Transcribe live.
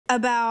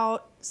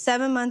About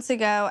 7 months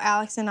ago,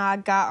 Alex and I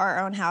got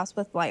our own house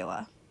with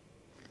Layla.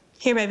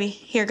 Here, baby.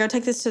 Here, go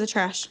take this to the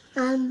trash.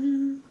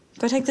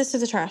 Go take this to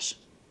the trash.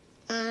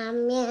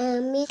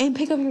 And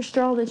pick up your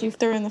straw that you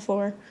threw in the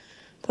floor.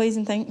 Please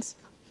and thanks.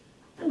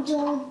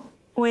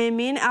 When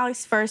me and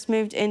Alex first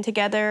moved in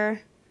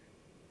together,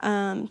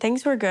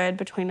 things were good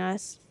between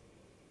us.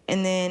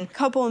 And then a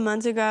couple of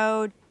months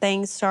ago,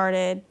 things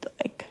started,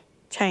 like,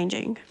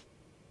 changing.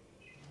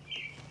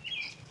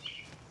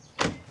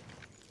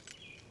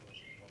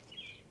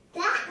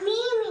 That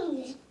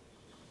Mimi.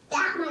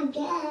 That my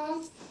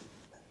guess.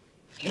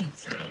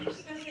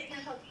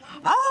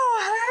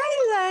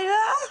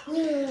 Oh, hey,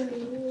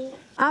 Layla.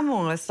 I'm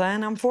Melissa,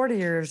 and I'm 40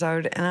 years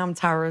old, and I'm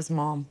Tyra's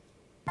mom.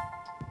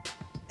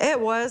 It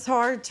was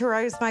hard to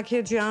raise my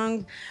kids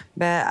young,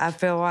 but I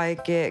feel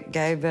like it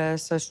gave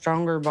us a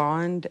stronger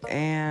bond,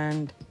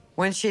 and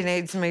when she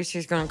needs me,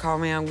 she's gonna call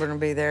me, I'm gonna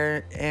be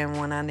there, and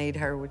when I need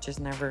her, which is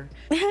never,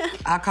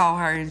 I call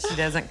her and she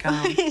doesn't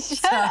come.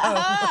 Shut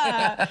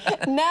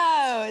up.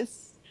 No,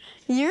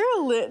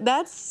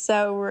 that's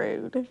so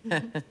rude.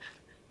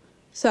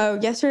 So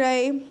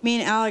yesterday,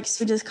 me and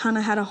Alex, we just kind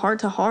of had a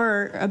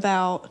heart-to-heart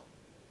about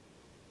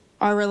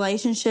our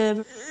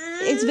relationship.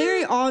 It's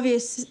very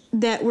obvious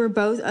that we're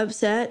both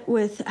upset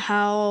with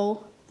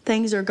how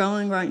things are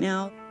going right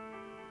now.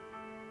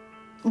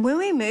 When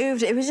we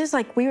moved, it was just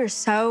like we were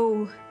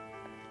so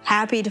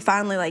happy to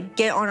finally like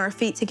get on our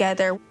feet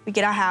together. We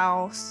get a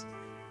house,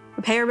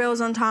 we pay our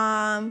bills on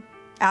time,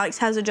 Alex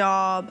has a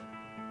job,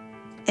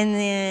 and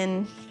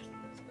then,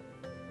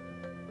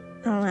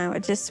 I don't know,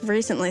 it just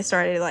recently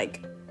started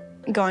like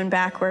going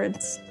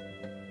backwards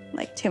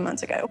like 2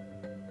 months ago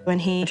when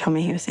he told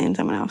me he was seeing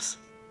someone else.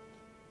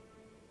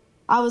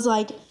 I was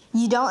like,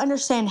 you don't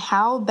understand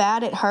how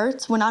bad it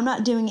hurts when I'm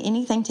not doing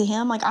anything to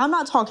him. Like, I'm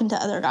not talking to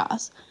other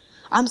guys.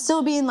 I'm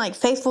still being, like,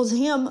 faithful to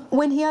him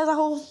when he has a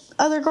whole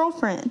other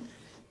girlfriend.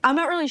 I'm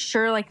not really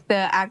sure, like, the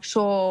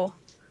actual,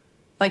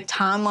 like,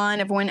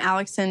 timeline of when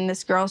Alex and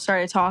this girl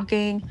started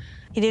talking.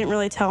 He didn't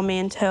really tell me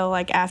until,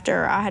 like,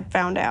 after I had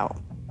found out.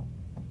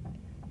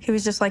 He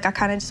was just like, I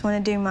kind of just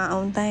want to do my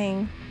own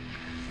thing.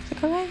 I was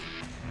like, okay.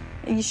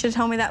 You should have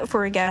told me that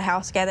before we got a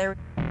house together.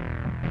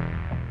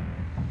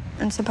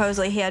 And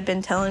supposedly he had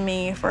been telling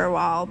me for a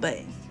while, but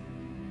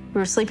we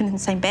were sleeping in the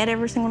same bed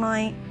every single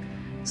night.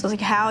 So I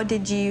was like,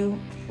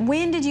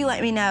 when did you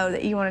let me know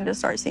that you wanted to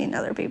start seeing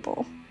other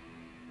people?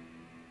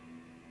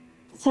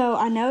 So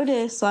I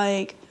noticed,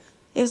 like,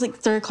 it was like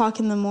 3 o'clock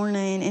in the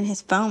morning and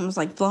his phone was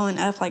like blowing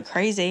up like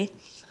crazy.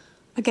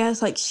 I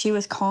guess like she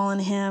was calling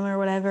him or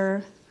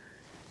whatever.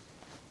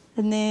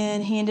 And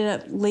then he ended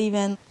up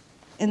leaving.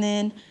 And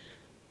then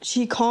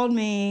she called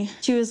me.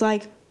 She was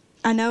like,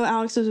 I know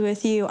Alex was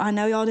with you. I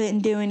know y'all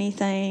didn't do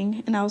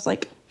anything. And I was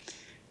like,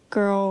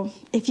 girl,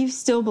 if you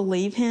still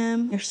believe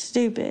him, you're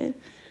stupid.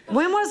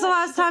 When was the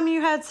last time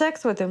you had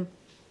sex with him?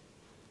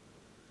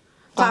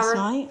 Last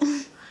night.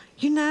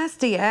 You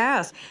nasty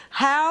ass.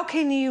 How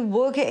can you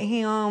look at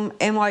him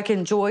and, like,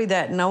 enjoy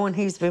that knowing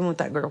he's been with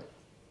that girl?